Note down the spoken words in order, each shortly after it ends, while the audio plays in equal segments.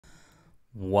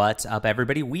What's up,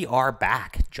 everybody? We are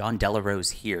back. John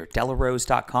Delarose here.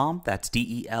 Delarose.com. That's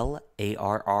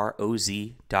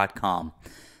DELARROZ.com.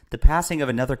 The passing of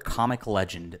another comic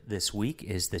legend this week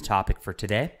is the topic for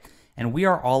today, and we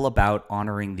are all about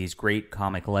honoring these great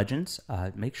comic legends.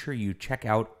 Make sure you check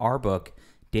out our book,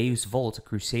 Deus Vult, a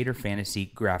Crusader fantasy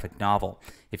graphic novel.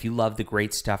 If you love the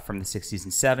great stuff from the 60s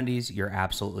and 70s, you're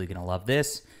absolutely going to love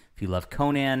this. If you love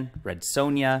Conan, Red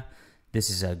Sonja, this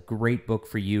is a great book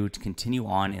for you to continue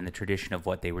on in the tradition of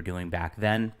what they were doing back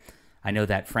then. I know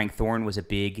that Frank Thorne was a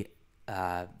big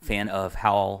fan of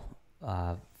Hal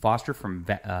Foster from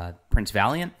Prince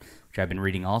Valiant, which I've been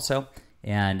reading also,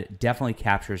 and definitely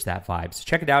captures that vibe. So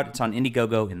check it out. It's on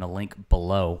Indiegogo in the link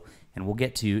below, and we'll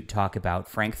get to talk about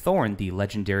Frank Thorne, the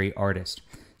legendary artist.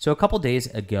 So a couple days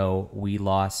ago, we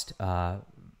lost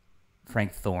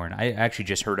Frank Thorne. I actually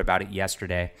just heard about it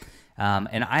yesterday,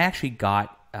 and I actually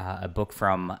got a book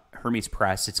from Hermes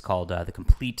Press. It's called The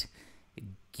Complete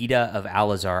Gita of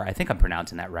Al-Azhar. I think I'm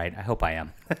pronouncing that right. I hope I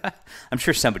am. I'm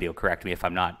sure somebody will correct me if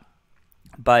I'm not.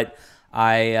 But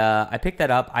I picked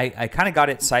that up. I kind of got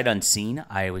it sight unseen.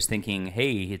 I was thinking,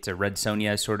 hey, it's a Red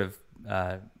Sonja sort of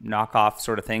knockoff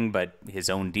sort of thing, but his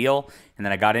own deal. And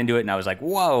then I got into it, and I was like,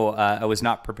 whoa, I was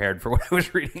not prepared for what I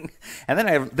was reading. And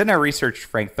then I researched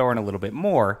Frank Thorne a little bit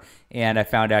more, and I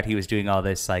found out he was doing all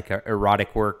this like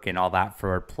erotic work and all that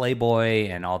for Playboy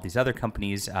and all these other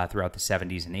companies throughout the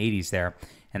 70s and 80s there.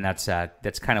 And that's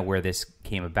kind of where this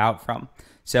came about from.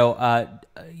 So,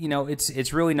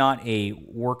 it's really not a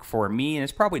work for me, and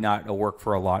it's probably not a work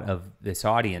for a lot of this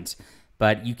audience.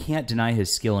 But you can't deny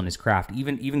his skill and his craft.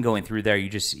 Even going through there,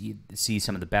 you see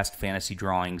some of the best fantasy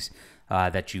drawings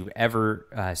that you've ever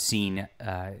seen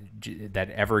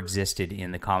that ever existed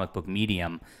in the comic book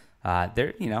medium.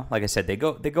 They're, like I said, they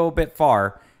go a bit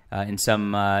far in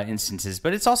some instances,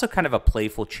 but it's also kind of a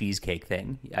playful cheesecake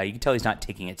thing. You can tell he's not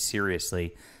taking it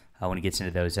seriously when he gets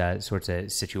into those sorts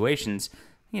of situations.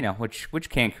 Which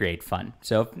can create fun.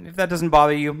 So if that doesn't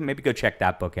bother you, maybe go check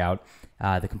that book out.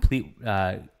 The Complete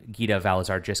Gita of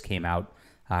Al-Azhar just came out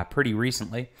pretty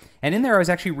recently. And in there, I was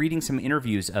actually reading some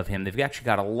interviews of him. They've actually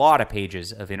got a lot of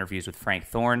pages of interviews with Frank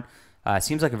Thorne.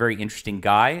 Seems like a very interesting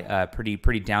guy,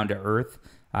 pretty down to earth.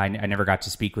 I never got to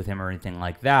speak with him or anything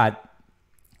like that.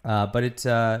 But it's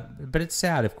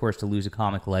sad, of course, to lose a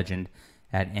comic legend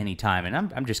at any time.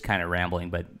 And I'm just kind of rambling,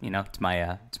 but it's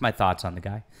my thoughts on the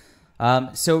guy.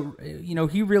 So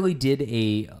he really did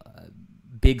a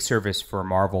big service for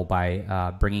Marvel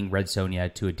by bringing Red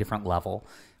Sonja to a different level.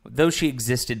 Though she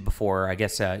existed before, I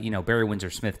guess, Barry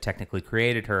Windsor Smith technically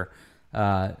created her.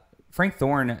 Frank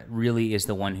Thorne really is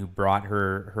the one who brought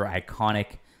her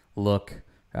iconic look,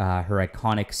 her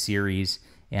iconic series,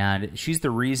 and she's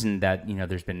the reason that,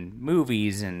 there's been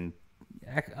movies and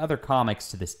other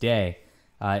comics to this day.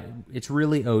 It's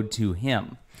really owed to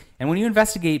him. And when you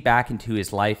investigate back into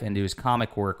his life and to his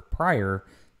comic work prior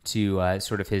to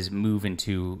sort of his move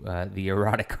into the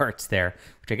erotic arts there,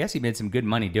 which I guess he made some good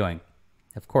money doing,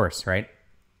 of course, right?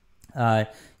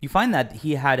 You find that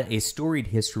he had a storied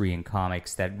history in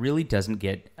comics that really doesn't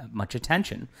get much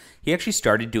attention. He actually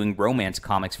started doing romance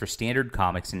comics for Standard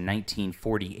Comics in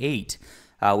 1948,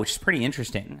 which is pretty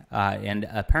interesting. And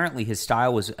apparently his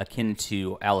style was akin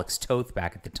to Alex Toth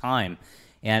back at the time.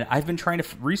 And I've been trying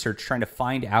to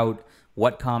find out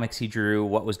what comics he drew,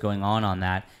 what was going on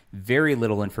that. Very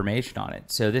little information on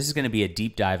it. So this is going to be a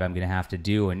deep dive I'm going to have to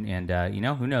do. And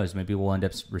who knows? Maybe we'll end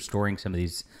up restoring some of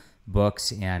these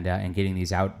books and getting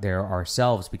these out there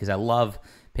ourselves, because I love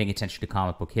paying attention to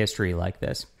comic book history like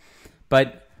this.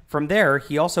 But from there,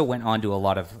 he also went on to a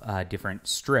lot of different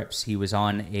strips. He was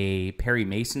on a Perry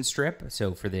Mason strip,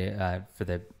 so for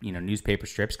the newspaper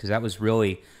strips, because that was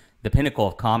really the pinnacle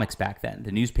of comics back then.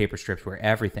 The newspaper strips were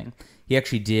everything. He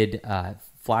actually did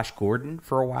Flash Gordon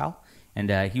for a while, and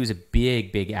he was a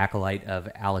big acolyte of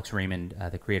Alex Raymond,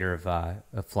 the creator of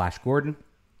Flash Gordon.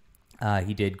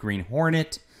 He did Green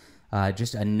Hornet,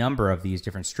 just a number of these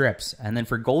different strips. And then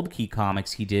for Gold Key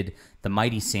Comics, he did The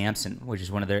Mighty Samson, which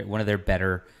is one of their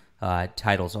better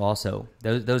titles also.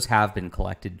 Those have been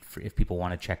collected if people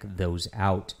want to check those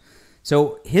out.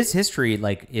 So his history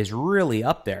is really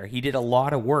up there. He did a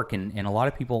lot of work, and a lot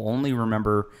of people only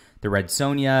remember the Red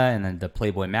Sonja and then the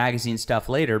Playboy magazine stuff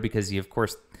later, because he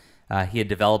had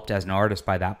developed as an artist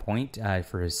by that point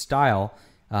for his style.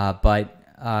 But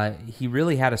he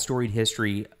really had a storied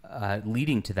history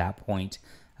leading to that point,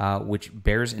 which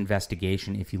bears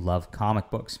investigation if you love comic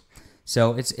books.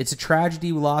 So it's a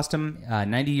tragedy we lost him.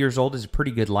 90 years old is a pretty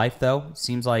good life, though.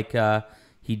 Seems like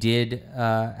he did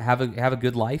have a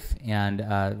good life, and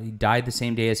he died the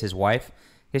same day as his wife.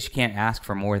 I guess you can't ask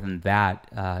for more than that.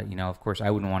 Of course,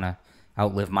 I wouldn't want to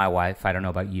outlive my wife. I don't know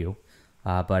about you,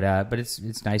 but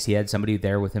it's nice he had somebody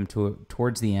there with him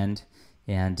towards the end,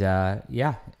 and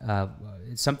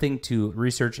it's something to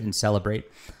research and celebrate.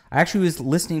 I actually was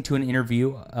listening to an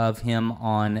interview of him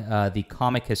on the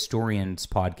Comic Historians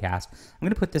podcast. I'm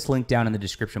going to put this link down in the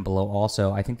description below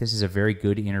also. I think this is a very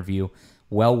good interview,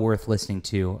 well worth listening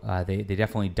to. They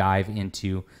definitely dive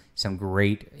into some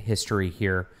great history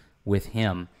here with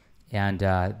him. And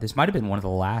this might have been one of the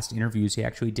last interviews he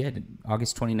actually did in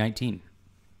August 2019.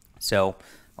 So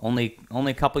only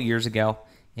a couple years ago,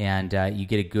 and you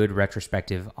get a good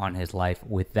retrospective on his life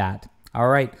with that. All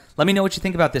right, let me know what you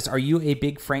think about this. Are you a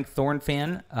big Frank Thorne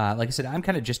fan? Like I said, I'm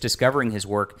kind of just discovering his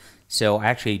work, so I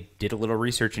actually did a little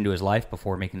research into his life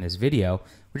before making this video,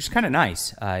 which is kind of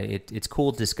nice. It's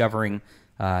cool discovering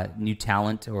new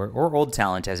talent or old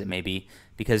talent, as it may be,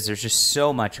 because there's just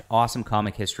so much awesome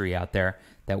comic history out there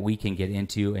that we can get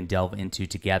into and delve into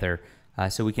together,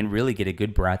 so we can really get a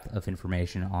good breadth of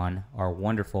information on our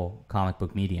wonderful comic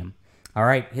book medium. All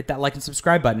right, hit that like and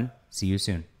subscribe button. See you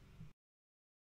soon.